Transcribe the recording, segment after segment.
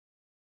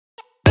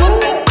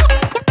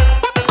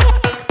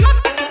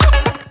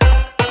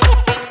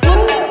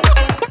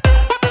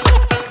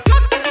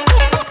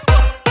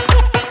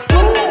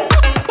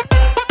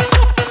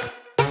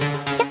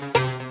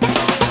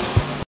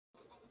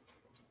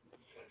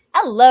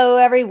Hello,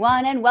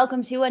 everyone, and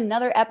welcome to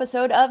another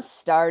episode of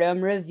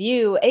Stardom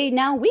Review, a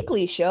now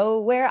weekly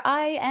show where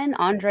I and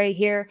Andre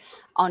here,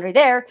 Andre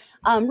there,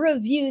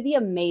 review the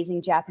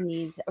amazing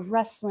Japanese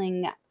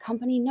wrestling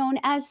company known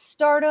as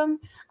Stardom.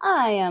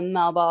 I am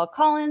Melball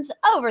Collins.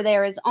 Over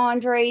there is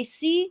Andre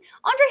C.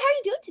 Andre, how are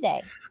you doing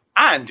today?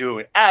 I'm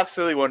doing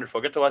absolutely wonderful.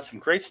 Got to watch some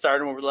great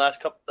Stardom over the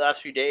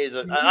last few days.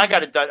 I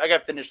got it done. I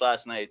got finished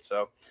last night,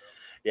 so.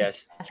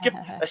 Yes, I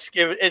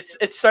skip.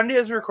 It's Sunday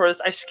as we record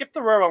this. I skipped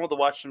the Royal Rumble to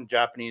watch some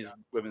Japanese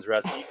women's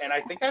wrestling, and I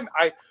think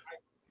I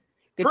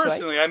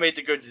personally I made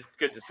the good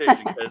decision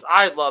because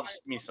I love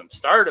me some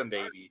Stardom,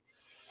 baby.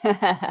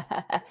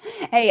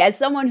 Hey, as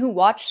someone who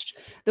watched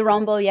the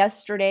Rumble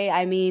yesterday,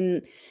 I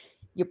mean,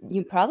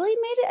 you probably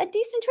made a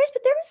decent choice,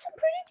 but there was some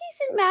pretty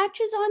decent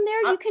matches on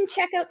there. You can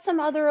check out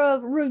some other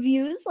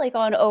reviews, like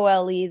on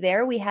OLE.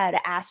 There we had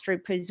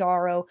Astrid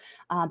Pizarro,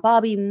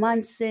 Bobby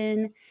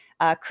Munson.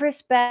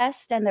 Chris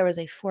Best, and there was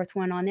a fourth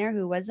one on there.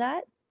 Who was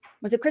that?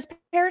 Was it Chris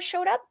Parrish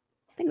showed up?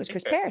 I think it was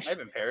Chris Parrish. Might have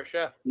been Parrish,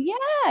 yeah.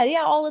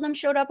 Yeah. All of them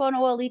showed up on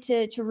OLE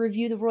to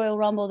review the Royal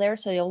Rumble there,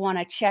 so you'll want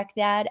to check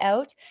that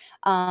out.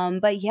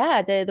 But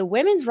yeah, the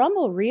women's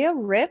Rumble, Rhea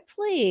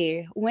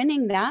Ripley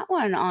winning that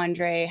one.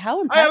 Andre,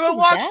 how impressive! I haven't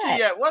watched it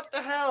yet. What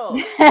the hell?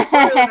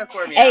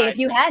 Hey, if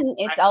you hadn't,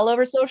 it's all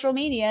over social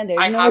media.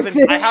 I haven't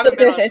been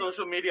on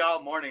social media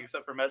all morning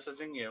except for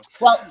messaging you.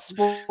 Well,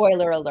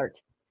 spoiler alert.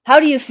 How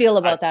do you feel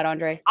about that,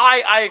 Andre?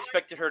 I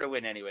expected her to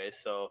win anyway.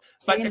 So,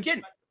 but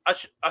again,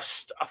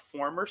 a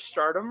former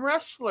Stardom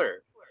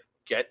wrestler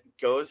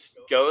goes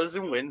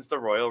and wins the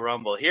Royal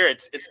Rumble. Here,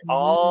 it's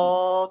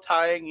all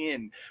tying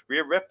in.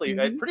 Rhea Ripley.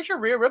 I'm pretty sure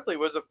Rhea Ripley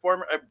was a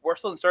former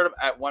wrestler in Stardom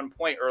at one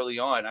point early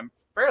on. I'm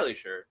fairly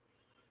sure.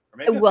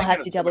 We'll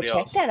have to double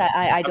check that.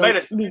 I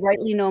don't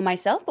rightly know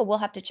myself, but we'll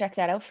have to check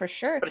that out for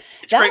sure. It's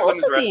that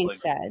also being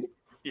said,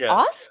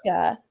 yeah.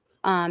 Asuka.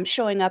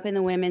 Showing up in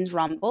the Women's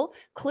Rumble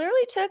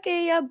clearly took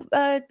a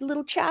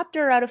little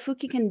chapter out of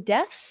Fukigen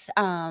Death's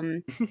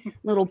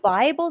little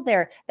Bible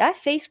there. That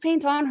face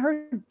paint on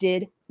her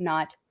did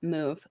not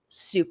move.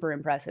 Super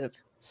impressive.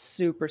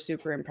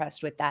 Super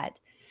impressed with that.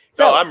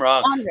 So no, I'm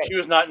wrong. Andre. She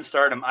was not in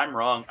Stardom. I'm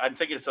wrong. I'm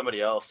thinking of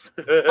somebody else.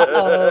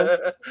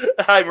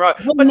 I'm wrong.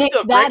 We'll but mix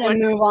still, that and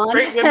move on.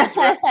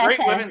 Great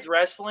women's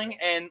wrestling,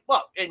 and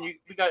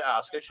we got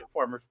Asuka,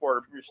 former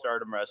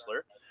Stardom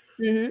wrestler.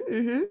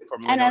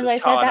 And as I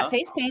said, that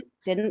face paint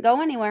didn't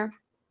go anywhere.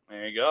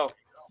 There you go.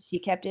 She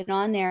kept it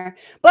on there.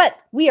 But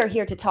we are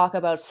here to talk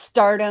about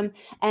Stardom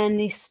and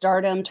the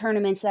Stardom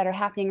tournaments that are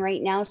happening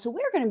right now. So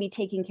we're going to be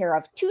taking care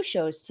of two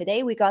shows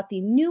today. We got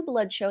the New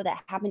Blood show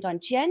that happened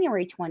on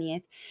January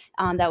 20th.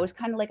 That was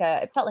kind of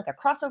it felt like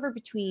a crossover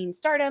between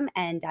Stardom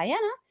and Diana.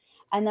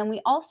 And then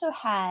we also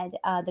had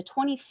the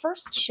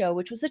 21st show,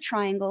 which was the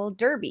Triangle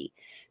Derby.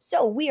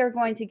 So we are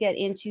going to get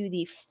into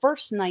the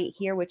first night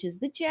here, which is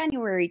the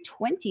January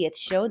 20th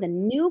show, the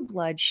New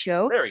Blood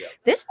show. There we go.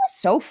 This was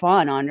so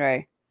fun,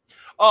 Andre.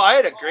 Oh, I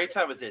had a great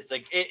time with this.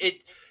 Like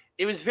it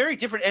was very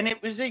different, and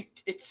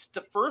it's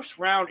the first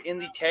round in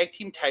the tag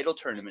team title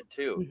tournament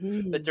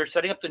too. That they're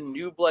setting up the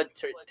New Blood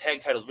tag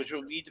titles, which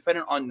will be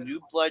dependent on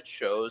New Blood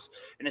shows,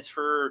 and it's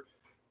for.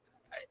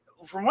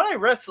 From what I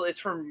wrestle, it's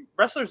from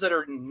wrestlers that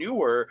are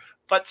newer,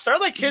 but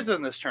Starlight Kid's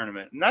in this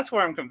tournament, and that's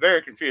where I'm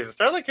very confused.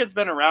 Starlight Kid's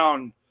been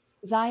around.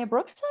 Xia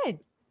Brookside.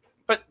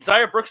 But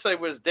Xia Brookside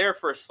was there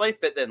for a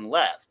slight bit, then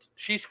left.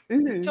 She's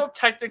still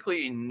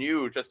technically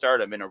new to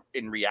Stardom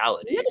in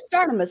reality. New to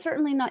Stardom, but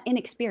certainly not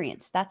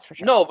inexperienced. That's for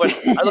sure. No, but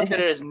I looked at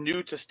it as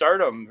new to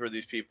Stardom for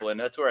these people, and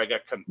that's where I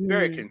got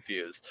very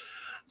confused.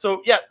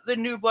 So, yeah, the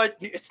New Blood,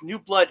 it's New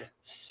Blood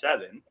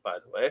 7, by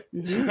the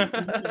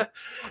way.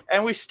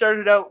 And we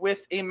started out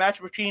with a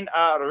match between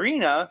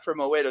Rina from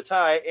Oedo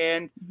Tai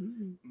and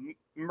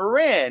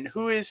Miran,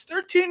 who is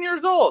 13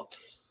 years old.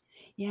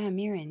 Yeah,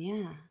 Miran,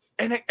 yeah.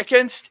 And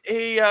against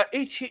a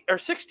 18 or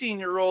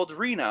 16-year-old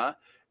Rina.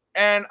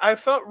 And I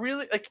felt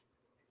really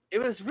it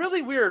was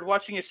really weird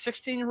watching a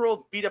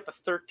 16-year-old beat up a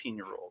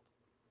 13-year-old.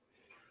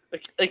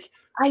 Like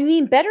I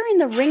mean, better in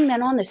the ring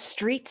than on the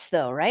streets,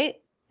 though, right?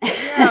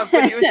 Yeah,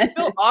 but it was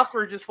still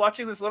awkward just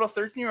watching this little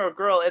 13-year-old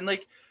girl, and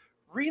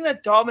Rina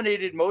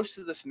dominated most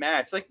of this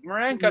match.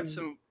 Miran got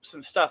some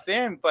stuff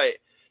in, but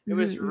it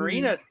was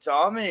Rina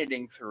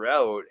dominating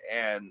throughout,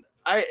 and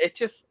it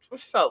just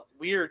felt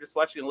weird just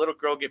watching a little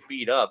girl get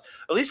beat up.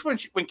 At least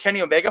when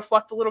Kenny Omega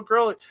fought the little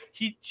girl,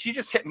 she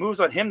just hit moves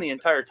on him the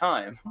entire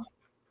time.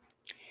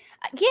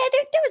 Yeah,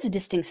 there was a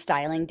distinct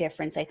styling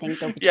difference, I think,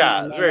 though, between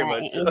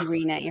and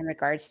Rina in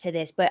regards to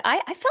this. But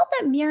I felt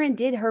that Miran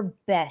did her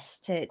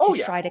best to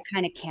try to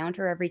kind of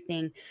counter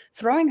everything,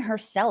 throwing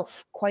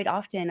herself quite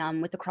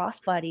often with the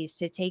crossbodies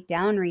to take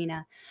down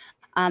Rina.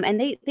 And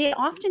they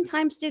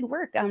oftentimes did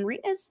work.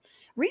 Rina's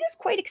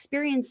quite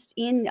experienced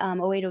in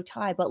Oedo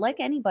Tai, but like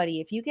anybody,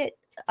 if you get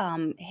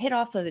hit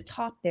off of the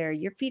top there,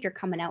 your feet are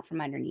coming out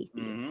from underneath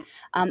you.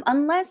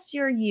 Unless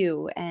you're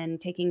you and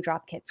taking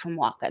drop kicks from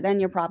Waka, then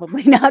you're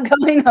probably not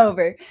going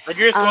over. Like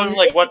you're just going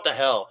like, what the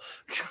hell?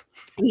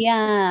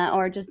 Yeah,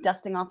 or just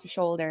dusting off the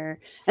shoulder.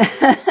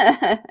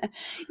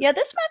 Yeah,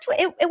 this match,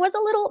 it was a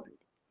little,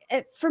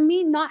 for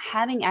me, not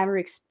having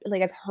ever,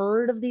 like, I've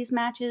heard of these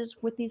matches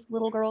with these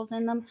little girls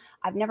in them.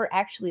 I've never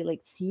actually, like,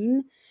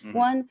 seen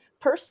one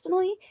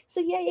personally. So,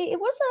 yeah, it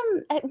was,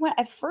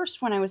 at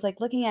first, when I was,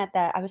 like, looking at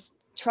that, I was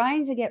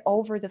trying to get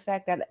over the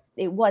fact that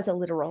it was a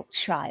literal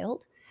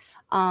child.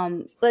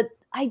 But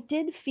I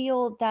did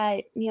feel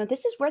that,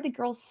 this is where the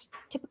girls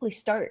typically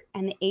start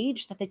and the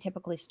age that they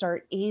typically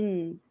start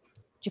in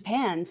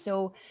Japan.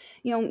 So,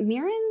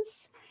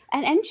 Miran's,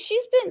 and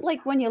she's been,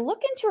 like, when you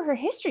look into her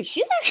history,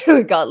 she's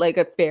actually got, like,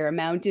 a fair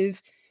amount of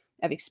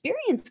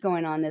experience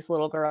going on, this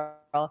little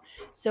girl.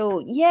 So,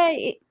 yeah,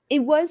 it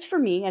was, for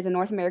me, as a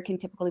North American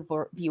typically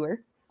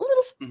viewer, a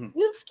little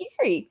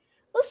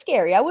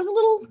scary. I was a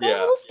little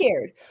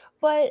scared.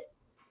 But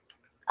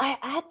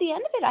at the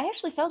end of it, I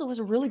actually felt it was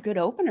a really good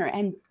opener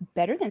and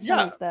better than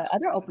some of the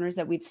other openers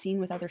that we've seen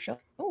with other shows.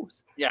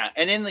 Yeah,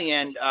 and in the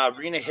end,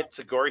 Rina hits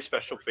a gory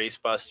special face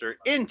buster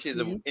into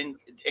the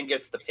and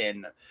gets the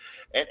pin.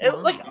 And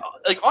like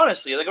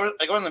honestly, like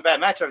it wasn't a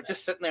bad match. I was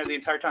just sitting there the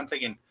entire time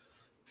thinking,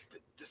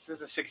 this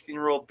is a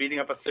 16-year-old beating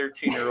up a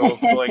 13-year-old,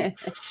 going,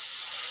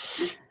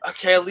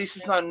 okay, at least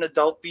it's not an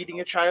adult beating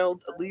a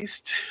child. At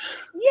least.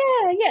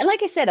 Yeah.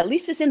 Like I said, at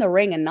least it's in the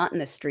ring and not in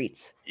the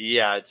streets.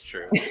 Yeah, it's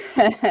true.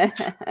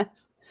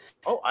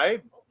 Oh, I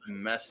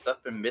messed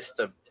up and missed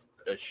a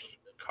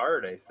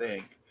card, I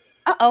think.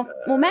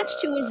 Well, match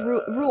 2 is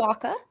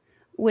Ruaka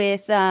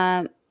with.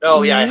 I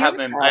have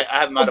him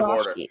out of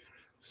order.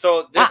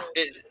 So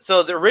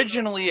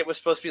originally it was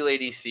supposed to be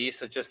Lady C,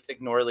 so just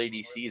ignore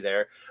Lady C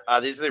there.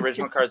 These are the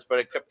original cards,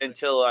 but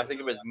until I think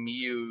it was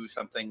Miyu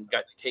something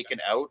got taken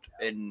out,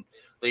 and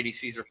Lady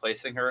C's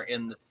replacing her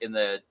in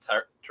the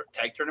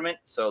tag tournament.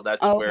 So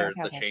that's where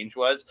the change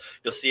was.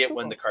 You'll see it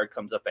when the card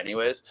comes up,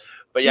 anyways.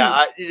 But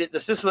yeah,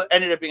 this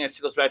ended up being a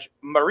singles match: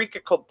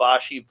 Marika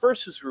Kobashi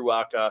versus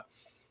Ruaka.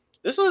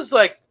 This was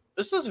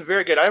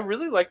very good. I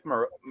really liked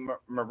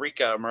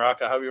Marika,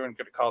 however you want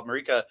to call it,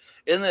 Marika,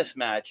 in this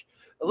match.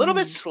 A little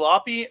bit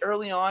sloppy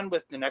early on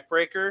with the neck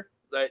breaker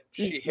that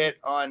she hit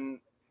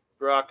on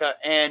Ruaka,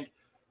 and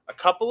a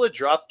couple of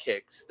drop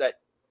kicks that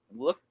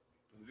looked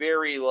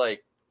very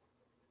like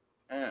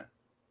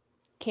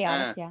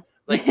chaotic, yeah.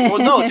 Like, well,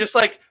 no,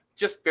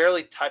 just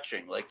barely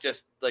touching,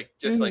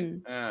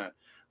 and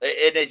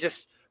it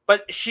just.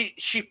 But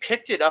she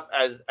picked it up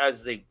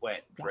as they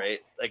went, right?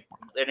 Like,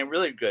 and it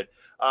really good.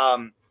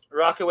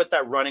 Ruaka with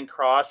that running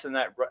cross and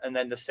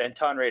then the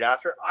senton right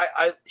after.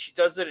 She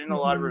does it in a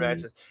lot of her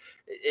matches.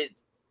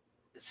 It's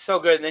so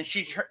good. And then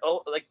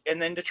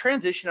and then the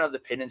transition out of the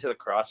pin into the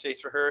crossface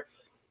for her,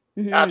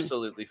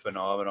 absolutely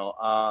phenomenal.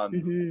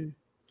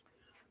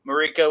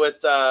 Marika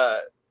with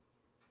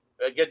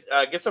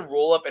gets a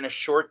roll up and a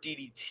short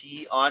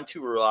DDT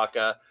onto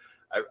Ruaka.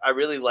 I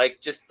really like,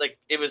 just like,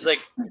 it was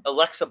like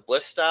Alexa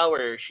Bliss style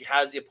where she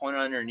has the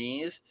opponent on her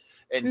knees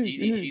and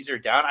DDTs her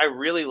down. I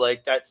really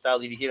like that style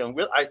DDT,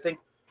 and I think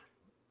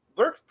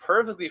works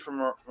perfectly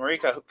for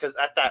Marika, because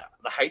at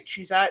the height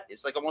she's at,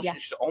 it's like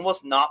she's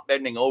almost not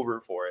bending over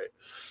for it.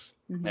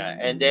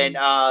 And then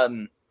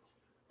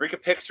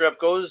Marika picks her up,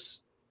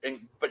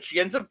 but she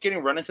ends up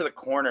getting run into the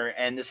corner,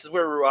 and this is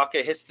where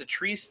Ruaka hits the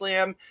tree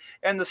slam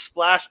and the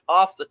splash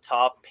off the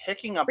top,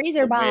 picking up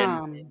Freezer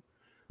bomb. Win.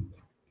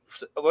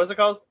 What was it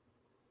called?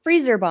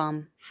 Freezer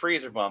bomb.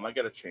 Freezer bomb. I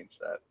gotta change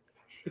that.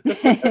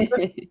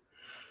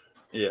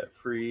 Yeah,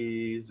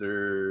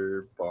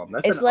 freezer bomb.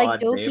 It's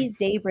like Doki's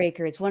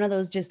Daybreaker. It's one of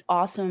those just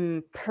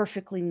awesome,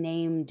 perfectly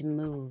named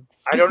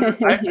moves. I don't know.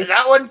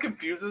 That one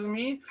confuses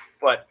me,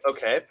 but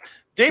okay.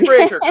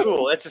 Daybreaker,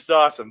 cool. That's just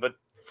awesome. But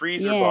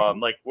freezer bomb,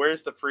 like,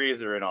 where's the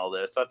freezer in all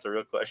this? That's a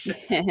real question.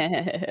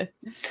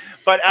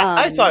 But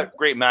I thought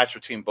great match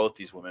between both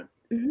these women.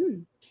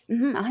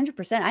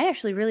 100%. I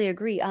actually really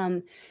agree.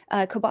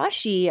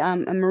 Kobashi,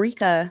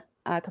 Marika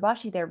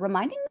Kobashi there,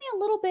 reminding me a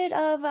little bit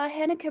of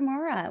Hana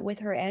Kimura with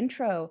her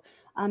intro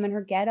and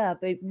her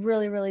getup. It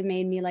really, really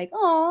made me like,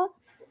 oh,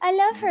 I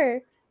love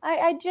her.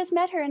 I just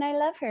met her and I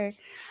love her.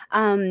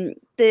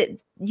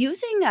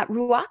 Using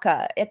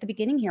Ruaka at the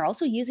beginning here,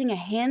 also using a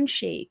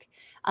handshake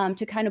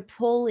to kind of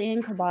pull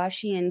in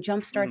Kobashi and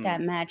jumpstart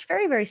that match.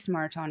 Very, very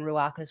smart on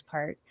Ruaka's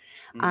part.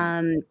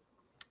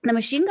 The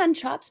machine gun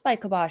chops by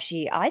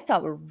Kobashi, I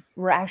thought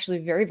were actually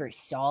very, very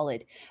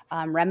solid,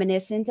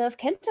 reminiscent of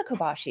Kenta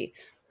Kobashi,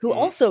 who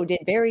also did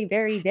very,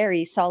 very,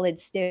 very solid,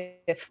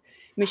 stiff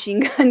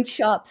machine gun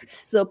chops.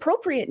 So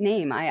appropriate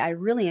name. I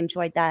really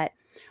enjoyed that.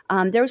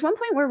 There was one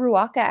point where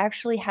Ruaka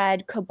actually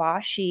had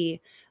Kobashi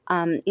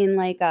in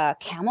like a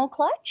camel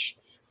clutch,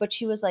 but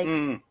she was like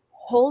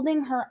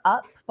holding her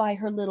up by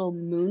her little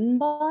moon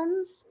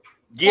buns.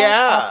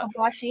 Yeah.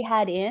 Kobashi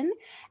had in.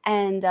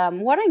 And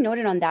what I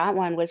noted on that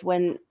one was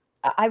when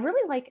I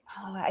really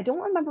I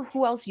don't remember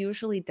who else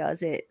usually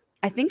does it.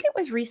 I think it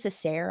was Risa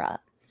Serra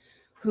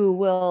who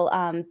will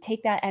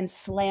take that and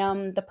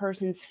slam the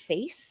person's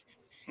face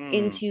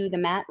into the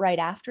mat right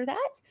after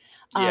that.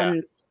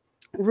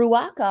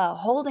 Ruaka,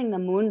 holding the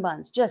moon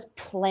buns, just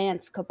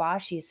plants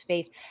Kobashi's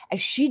face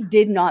as she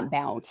did not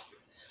bounce.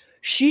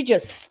 She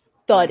just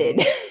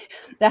thudded.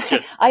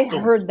 I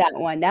heard that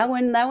one. That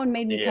one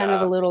made me kind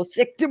of a little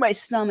sick to my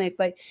stomach.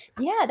 But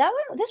yeah,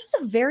 this was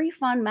a very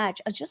fun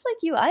match. Just like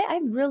you, I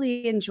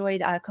really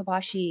enjoyed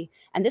Kobashi,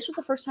 and this was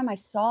the first time I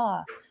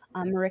saw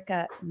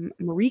Marika.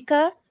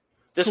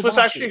 This Kobashi. was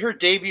actually her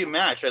debut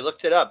match. I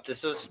looked it up.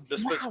 This was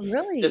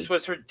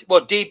her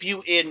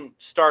debut in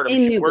Stardom.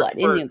 In New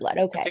Blood.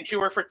 Okay. I think she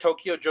worked for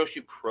Tokyo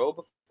Joshi Pro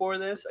before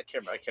this. I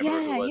can't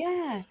remember who it was.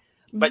 Yeah.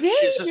 But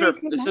this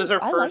is her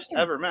first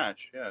ever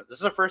match. Yeah, this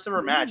is her first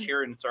ever match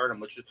here in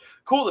Stardom, which is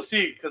cool to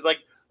see because like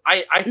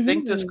I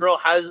think this girl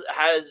has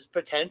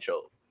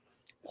potential.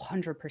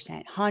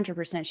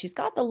 100%. She's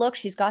got the look.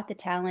 She's got the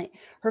talent.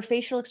 Her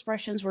facial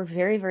expressions were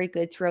very, very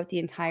good throughout the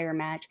entire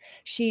match.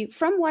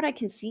 From what I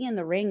can see in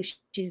the ring,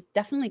 she's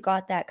definitely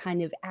got that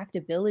kind of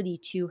actability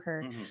to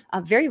her.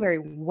 A very, very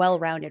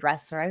well-rounded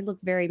wrestler. I look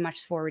very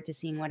much forward to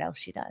seeing what else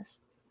she does.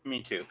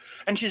 Me too.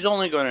 And she's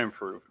only going to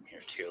improve from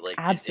here too. Like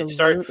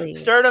absolutely,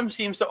 Stardom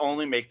seems to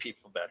only make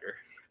people better.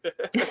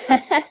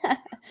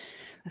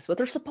 That's what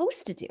they're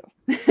supposed to do.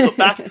 So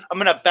I'm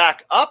going to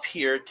back up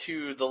here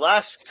to the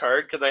last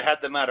card because I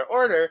had them out of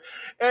order,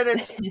 and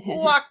it's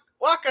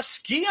Waka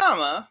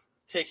Tsukiyama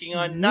taking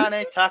on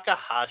Nane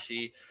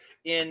Takahashi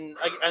in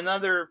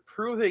another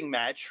proving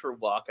match for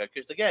Waka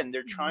because again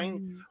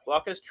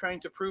Waka's trying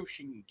to prove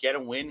she can get a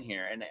win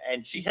here,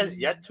 and she has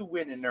yet to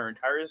win in her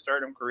entire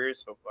Stardom career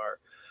so far.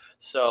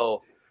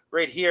 So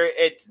right here,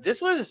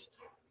 this was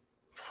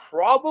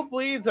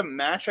probably the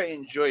match I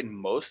enjoyed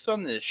most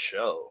on this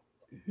show.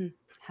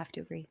 Have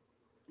to agree.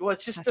 Well,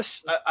 it's just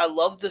this. I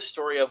love the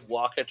story of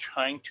Waka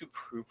trying to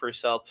prove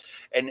herself,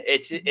 and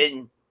it's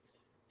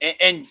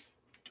and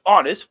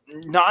honest.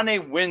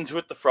 Nane wins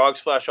with the frog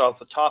splash off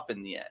the top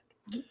in the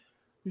end,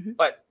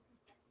 but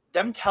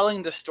them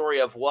telling the story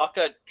of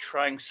Waka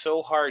trying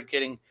so hard,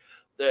 getting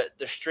the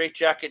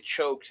straitjacket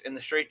chokes and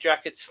the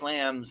straitjacket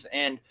slams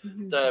and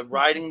the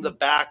riding the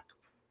back.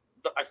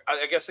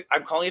 I guess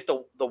I'm calling it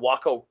the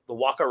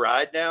Waka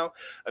ride now.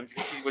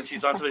 When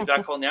she's on somebody's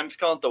back calling, I'm just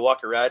calling it the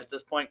Waka ride at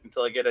this point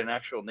until I get an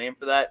actual name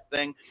for that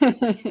thing.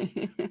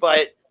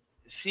 But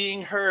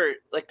seeing her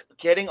like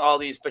getting all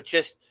these, but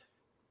just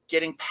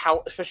getting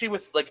power, especially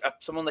with like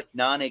someone like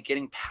Nane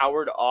getting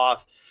powered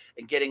off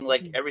and getting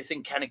like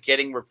everything kind of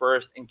getting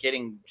reversed and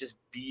getting just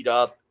beat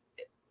up.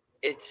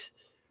 It's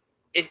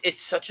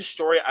such a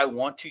story I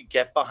want to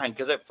get behind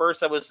because at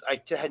first I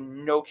had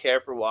no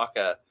care for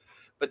Waka,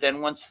 but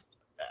then once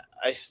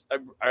I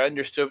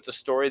understood the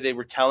story they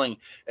were telling,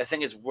 I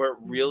think is where it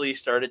really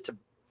started to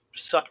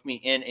suck me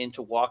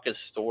into Waka's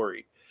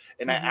story.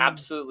 And I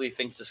absolutely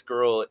think this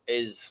girl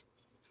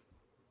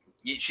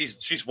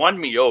she's won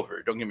me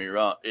over. Don't get me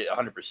wrong,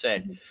 100%.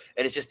 And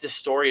it's just, this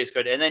story is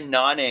good. And then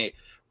Nane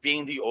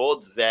being the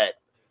old vet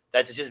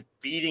that's just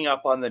beating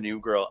up on the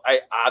new girl. I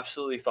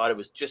absolutely thought it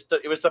was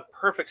it was the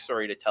perfect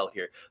story to tell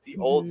here. The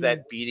old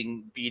vet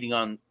beating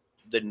on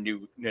the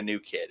new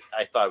kid.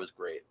 I thought it was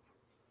great.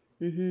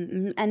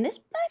 And this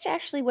match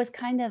actually was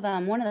kind of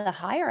one of the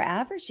higher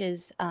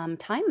averages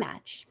time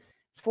match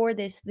for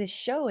this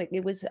show.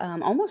 It was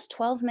almost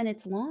 12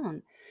 minutes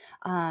long.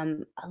 I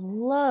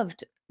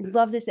loved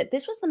this.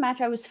 This was the match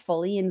I was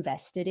fully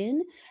invested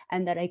in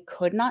and that I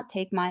could not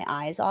take my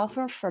eyes off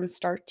of from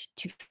start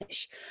to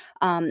finish.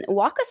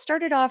 Waka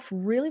started off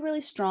really, really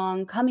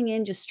strong, coming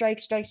in just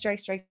strike.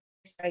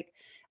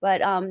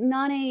 But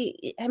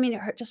Nane, I mean,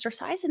 her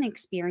size and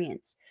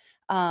experience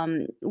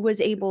was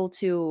able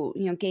to,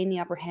 gain the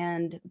upper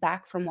hand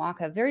back from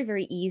Waka very,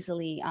 very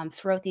easily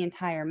throughout the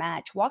entire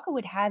match. Waka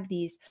would have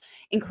these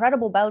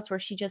incredible bouts where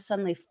she just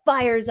suddenly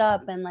fires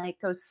up and like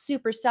goes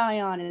Super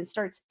Saiyan and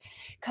starts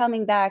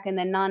coming back, and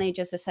then Nane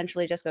just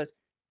essentially just goes,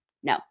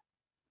 no,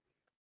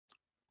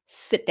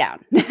 sit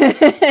down.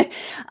 There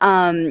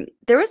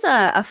was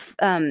a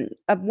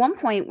one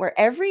point where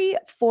every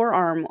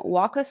forearm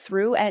Waka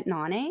threw at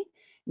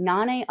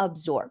Nane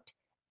absorbed.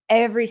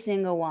 Every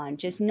single one,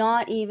 just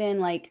not even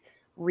like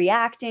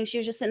reacting. She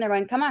was just sitting there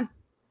going, come on.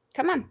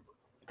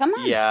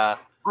 Yeah.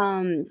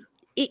 I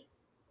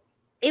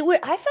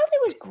felt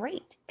it was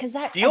great because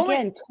that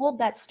told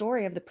that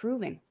story of the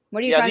proving.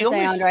 What are you trying to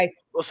say, Andre?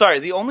 Well, sorry.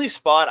 The only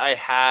spot I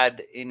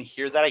had in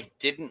here that I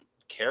didn't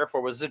care for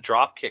was the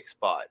drop kick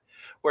spot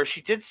where she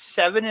did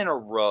 7 in a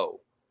row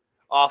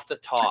off the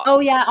top.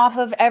 Oh yeah, off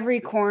of every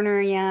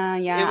corner.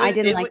 Yeah. I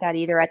didn't like that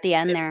either at the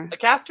end there.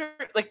 Like after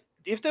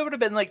if there would have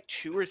been like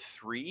 2 or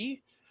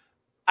 3,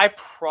 I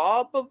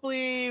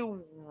probably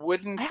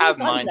wouldn't have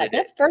minded it.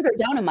 That's further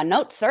down in my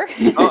notes, sir.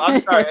 Oh, I'm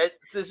sorry.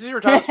 This is your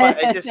top spot.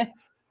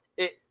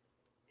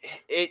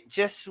 It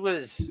just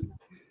was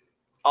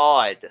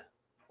odd.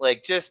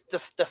 Like just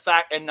the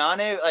fact, and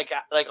Nane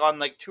like on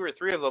like 2 or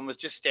 3 of them was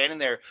just standing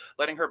there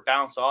letting her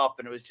bounce off,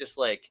 and it was just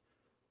like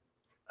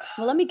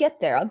Well, let me get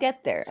there. I'll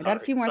get there. I got a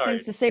few more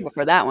things to say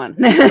before that one.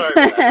 Sorry about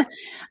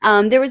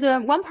that. There was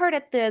one part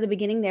at the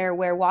beginning there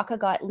where Waka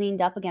got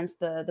leaned up against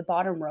the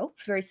bottom rope,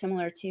 very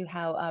similar to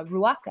how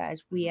Ruaka,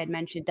 as we had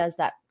mentioned, does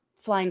that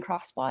flying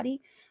crossbody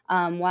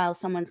while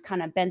someone's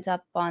kind of bent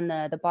up on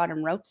the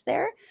bottom ropes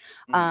there.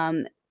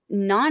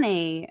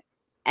 Nane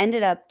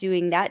ended up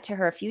doing that to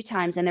her a few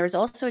times, and there was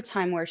also a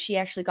time where she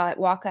actually got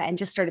Waka and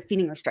just started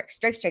feeding her strikes.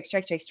 I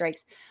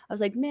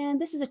was like, man,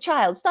 this is a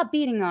child. Stop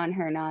beating on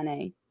her,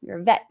 Nane. You're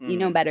a vet. You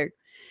know better.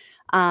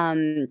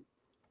 The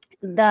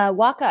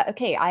Waka,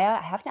 okay,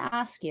 I have to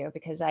ask you,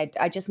 because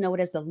I just know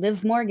it as the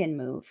Liv Morgan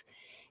move.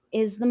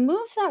 Is the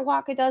move that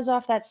Waka does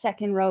off that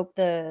second rope,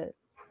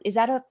 is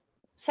that a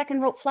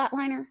second rope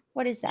flatliner?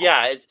 What is that?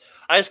 Yeah,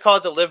 I just call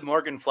it the Liv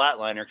Morgan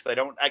flatliner because I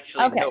don't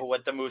actually know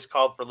what the move's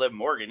called for Liv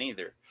Morgan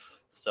either.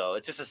 So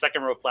it's just a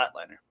second rope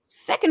flatliner.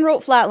 Second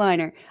rope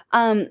flatliner.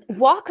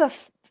 Waka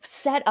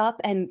set up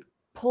and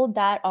pulled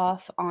that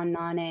off on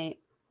Nane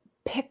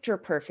picture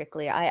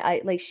perfectly.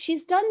 I like,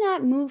 she's done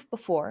that move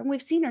before, and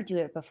we've seen her do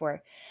it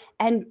before,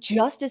 and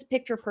just as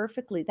picture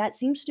perfectly. That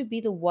seems to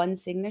be the one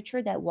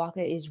signature that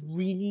Waka is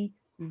really,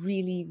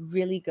 really,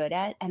 really good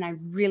at, and I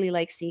really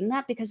like seeing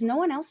that because no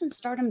one else in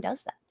Stardom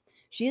does that.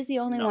 She is the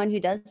only one who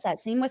does that.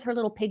 Same with her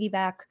little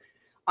piggyback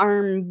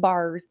arm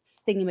bar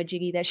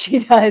thingamajiggy that she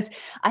does.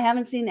 I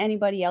haven't seen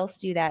anybody else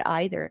do that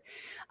either.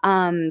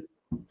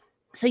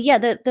 So yeah,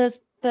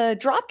 the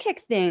drop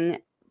kick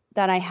thing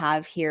that I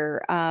have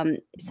here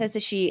says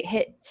that she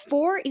hit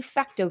 4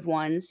 effective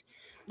ones.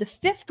 The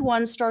 5th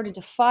one started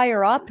to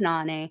fire up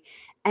Nane,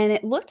 and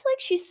it looked like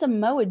she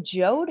Samoa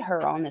Joe'd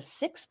her on the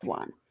 6th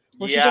one,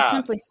 where she just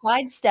simply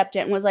sidestepped it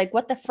and was like,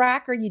 what the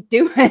frack are you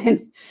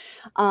doing?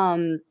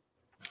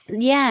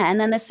 Yeah, and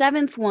then the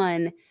 7th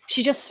one,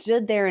 she just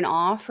stood there and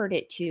offered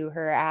it to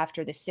her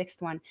after the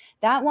 6th one.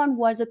 That one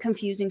was a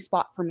confusing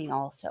spot for me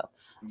also.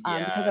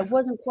 Because I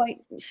wasn't quite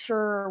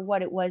sure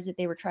what it was that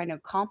they were trying to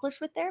accomplish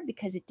with there,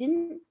 because it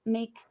didn't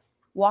make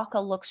Waka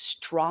look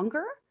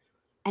stronger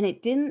and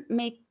it didn't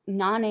make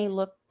Nane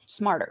look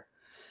smarter.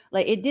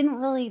 Like, it didn't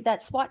really,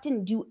 that spot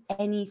didn't do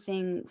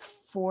anything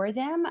for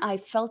them. I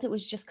felt it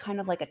was just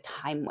kind of like a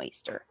time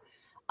waster.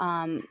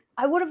 I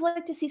would have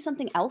liked to see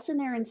something else in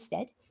there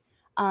instead.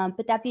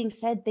 But that being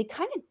said, they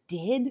kind of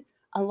did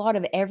a lot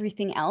of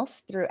everything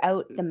else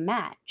throughout the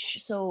match.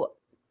 So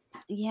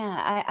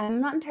yeah, I'm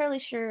not entirely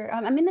sure.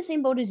 I'm in the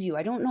same boat as you.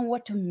 I don't know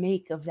what to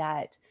make of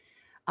that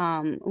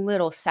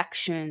little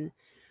section.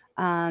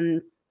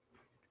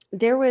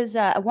 There was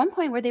at one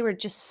point where they were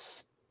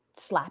just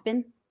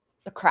slapping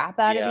the crap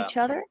out of each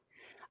other.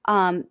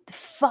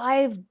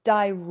 5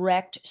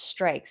 direct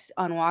strikes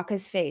on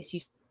Waka's face.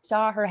 You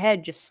saw her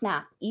head just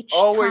snap each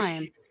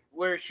time.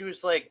 Where she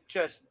was like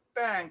just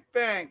bang,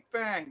 bang,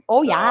 bang.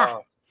 Oh yeah.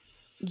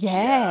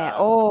 Yeah.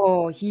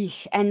 Oh,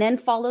 and then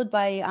followed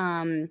by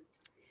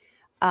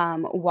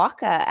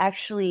Waka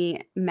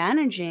actually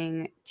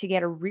managing to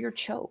get a rear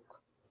choke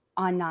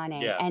on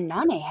Nane, and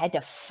Nane had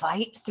to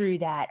fight through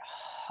that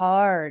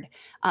hard.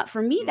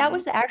 For me, that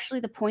was actually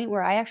the point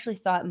where I actually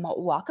thought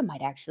Waka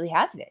might actually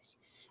have this.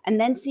 And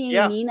then seeing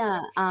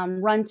Nina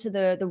run to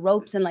the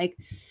ropes and, like,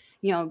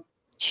 you know,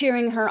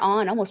 cheering her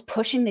on, almost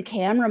pushing the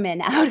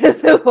cameraman out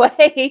of the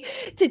way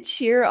to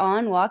cheer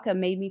on Waka,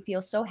 made me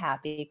feel so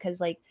happy, because,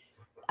 like,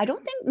 I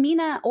don't think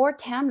Mina or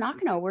Tam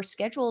Nakano were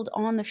scheduled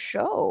on the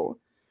show,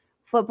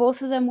 but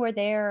both of them were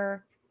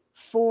there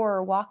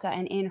for Waka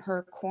and in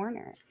her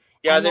corner.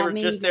 Yeah, they were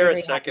just there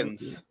as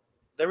seconds.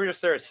 They were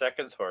just there as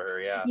seconds for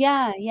her,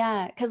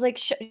 Yeah. Because, like,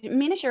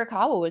 Mina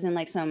Shirakawa was in,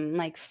 like, some,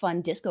 like,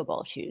 fun disco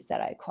ball shoes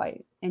that I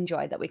quite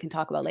enjoyed that we can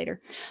talk about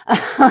later.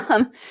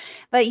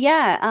 But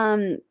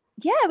yeah,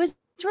 it was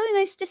really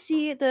nice to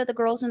see the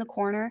girls in the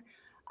corner.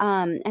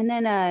 And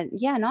then,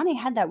 Nane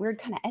had that weird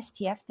kind of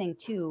STF thing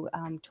too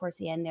towards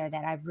the end there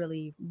that I've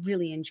really,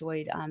 really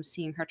enjoyed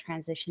seeing her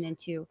transition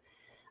into.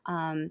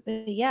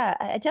 But yeah,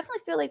 I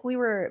definitely feel like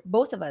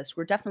both of us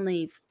were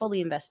definitely fully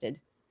invested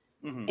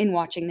in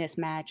watching this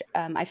match.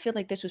 I feel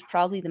like this was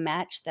probably the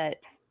match that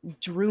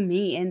drew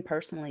me in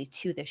personally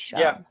to this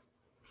show.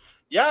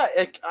 Yeah,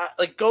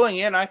 like going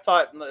in, I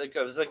thought, like,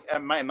 it was like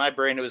in my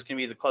brain, it was gonna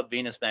be the Club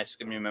Venus match. It's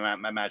gonna be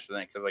my match for the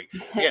night, because, like,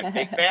 again,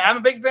 big fan. I'm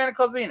a big fan of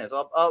Club Venus.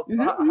 I'll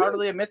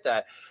heartily admit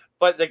that.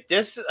 But, like,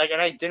 this, like, and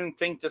I didn't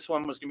think this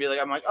one was gonna be like.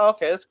 I'm like, oh,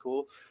 okay, that's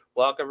cool.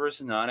 Waka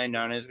versus Nane.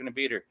 Nane is gonna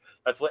beat her.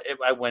 That's what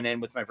I went in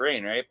with my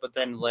brain, right? But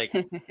then, like,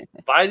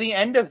 by the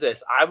end of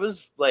this, I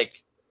was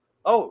like,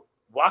 oh,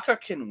 Waka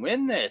can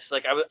win this.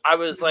 Like, I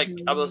was like,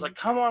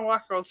 come on,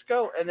 Waka, let's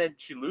go. And then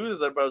she loses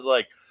it, but I was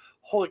like,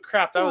 holy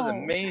crap, that was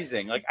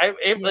amazing. Like,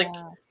 like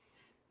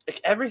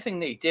everything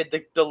they did,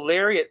 the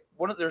lariat,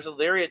 there's a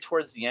lariat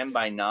towards the end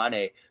by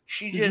Nane.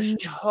 She just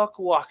took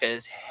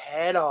Waka's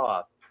head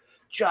off,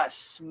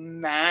 just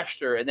smashed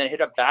her, and then hit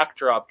a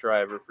backdrop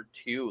driver for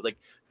 2. Like,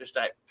 just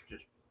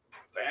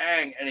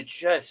bang, and it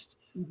just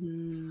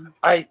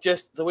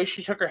the way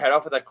she took her head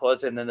off with that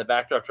close and then the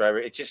backdrop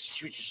driver, she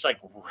was just like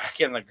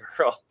wrecking the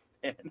girl.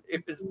 man.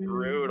 It was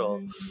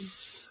brutal.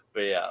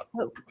 But yeah.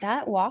 But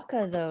that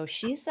Waka, though,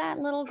 she's that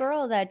little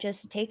girl that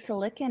just takes a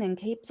licking and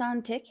keeps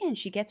on ticking.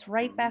 She gets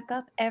right back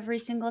up every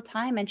single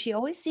time, and she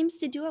always seems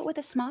to do it with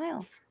a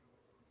smile.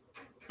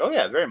 Oh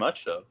yeah, very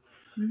much so.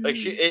 Like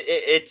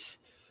it's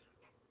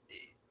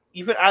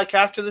even like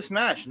after this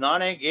match,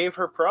 Nane gave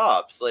her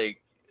props.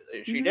 Like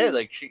she did.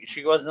 Like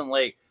she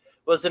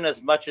wasn't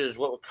as much as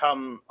what would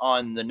come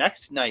on the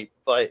next night,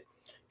 but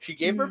she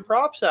gave her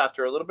props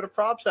after, a little bit of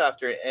props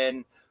after,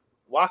 and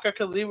Waka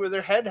could leave with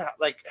her head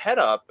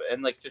up,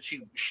 and like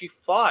she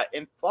fought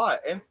and fought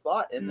and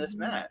fought in this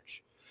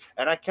match,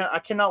 and I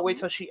cannot wait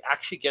till she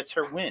actually gets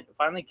her win,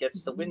 finally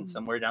gets the win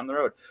somewhere down the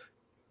road,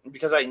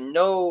 because I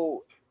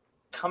know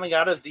coming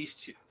out of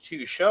these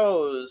two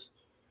shows,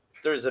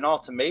 there's an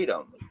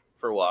ultimatum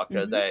for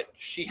Waka that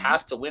she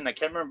has to win. I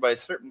can't remember, by a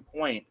certain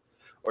point,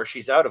 or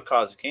she's out of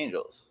Cosmic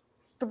Angels.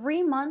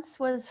 3 months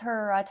was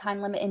her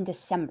time limit in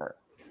December.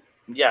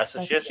 Yeah,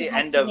 so she has the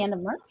end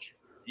of March.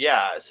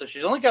 Yeah, so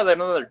she's only got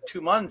another 2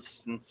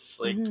 months, and it's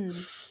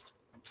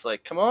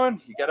like, come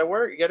on, you got to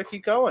work, you got to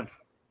keep going.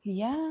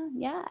 Yeah,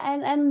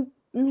 and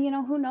you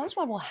know, who knows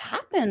what will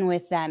happen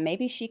with that?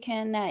 Maybe she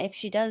can, if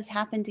she does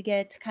happen to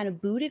get kind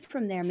of booted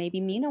from there,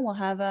 maybe Mina will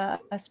have a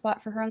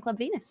spot for her on Club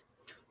Venus.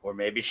 Or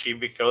maybe she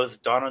becomes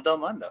Donna Del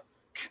Mundo.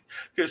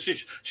 Because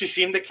she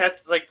seemed to catch,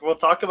 like, we'll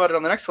talk about it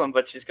on the next one,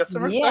 but she's got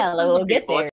some respect for the people.